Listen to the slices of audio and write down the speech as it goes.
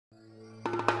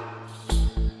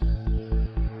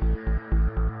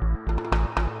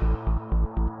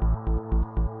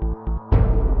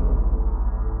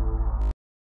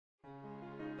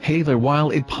Hey there,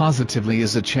 while it positively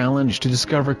is a challenge to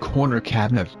discover corner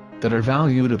cabinets that are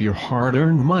valued of your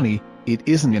hard-earned money, it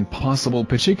isn't impossible,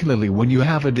 particularly when you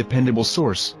have a dependable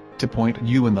source to point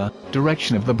you in the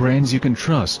direction of the brands you can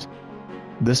trust.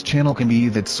 This channel can be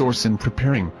that source in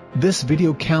preparing this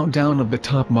video countdown of the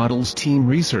top models team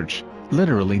research,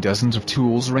 literally dozens of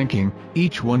tools ranking,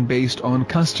 each one based on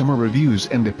customer reviews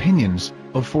and opinions,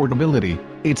 affordability,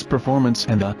 its performance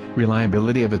and the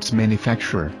reliability of its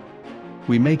manufacturer.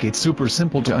 We make it super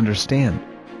simple to understand.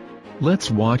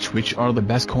 Let's watch which are the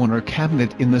best corner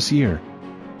cabinet in this year.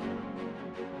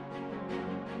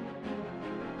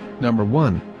 Number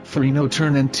 1, Ferrino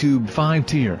Turn and Tube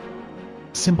 5-tier.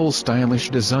 Simple, stylish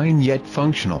design yet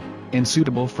functional, and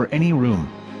suitable for any room.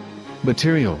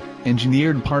 Material,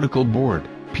 engineered particle board,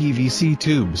 PVC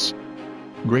tubes.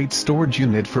 Great storage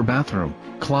unit for bathroom,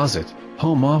 closet,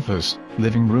 home office,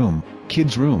 living room,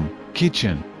 kids room,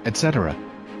 kitchen, etc.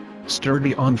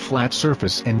 Sturdy on flat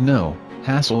surface and no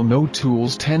hassle, no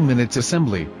tools, 10 minutes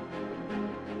assembly.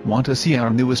 Want to see our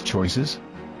newest choices?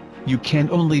 You can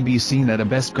only be seen at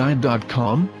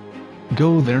abestguide.com.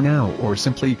 Go there now or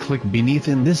simply click beneath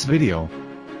in this video.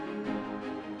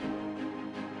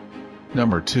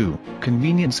 Number 2,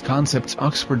 Convenience Concepts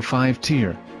Oxford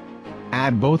 5-tier.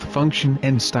 Add both function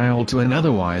and style to an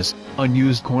otherwise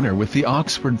unused corner with the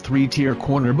Oxford 3-tier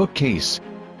corner bookcase.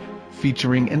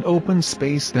 Featuring an open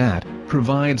space that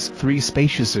provides 3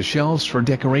 spacious shelves for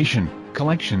decoration,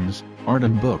 collections, art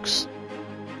and books.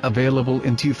 Available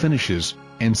in 2 finishes,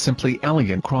 and simply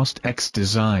elegant crossed X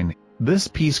design, this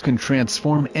piece can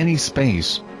transform any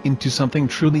space into something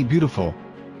truly beautiful.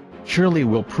 Surely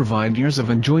will provide years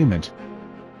of enjoyment.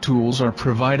 Tools are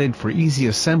provided for easy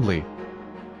assembly.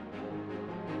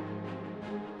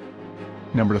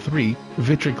 Number 3,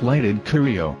 Vitric Lighted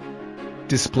Curio.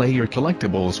 Display your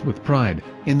collectibles with pride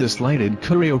in this Lighted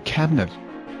Curio cabinet.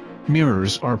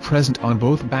 Mirrors are present on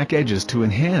both back edges to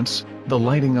enhance the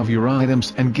lighting of your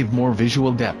items and give more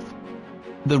visual depth.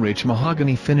 The rich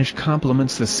mahogany finish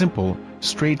complements the simple,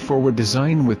 straightforward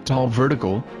design with tall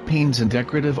vertical panes and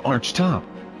decorative arch top.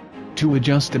 2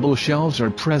 adjustable shelves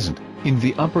are present in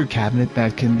the upper cabinet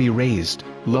that can be raised,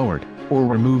 lowered, or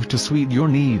removed to suit your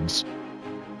needs.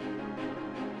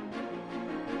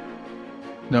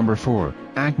 Number 4,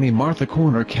 Acme Martha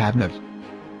Corner Cabinet.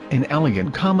 An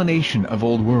elegant combination of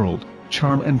old world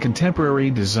charm and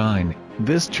contemporary design,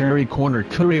 this cherry corner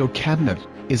curio cabinet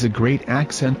is a great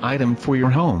accent item for your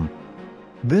home.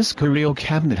 This curio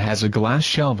cabinet has a glass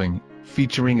shelving,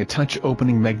 featuring a touch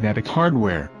opening magnetic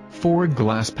hardware, 4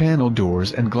 glass panel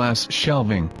doors and glass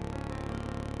shelving.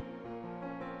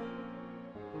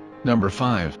 Number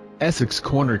 5, Essex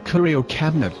Corner Curio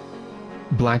Cabinet.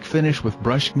 Black finish with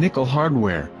brushed nickel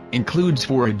hardware, includes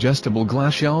 4 adjustable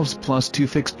glass shelves plus 2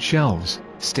 fixed shelves,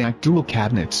 stacked dual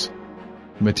cabinets.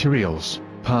 Materials,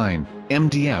 pine,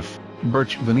 MDF,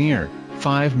 birch veneer,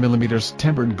 5mm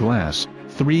tempered glass,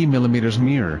 3mm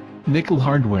mirror, nickel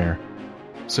hardware.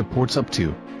 Supports up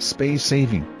to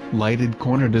space-saving, lighted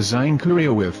corner design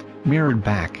curio with mirrored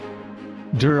back.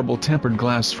 Durable tempered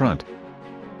glass front.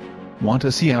 Want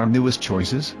to see our newest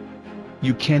choices?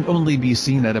 You can only be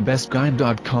seen at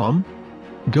abestguide.com.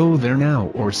 Go there now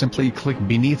or simply click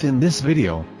beneath in this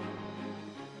video.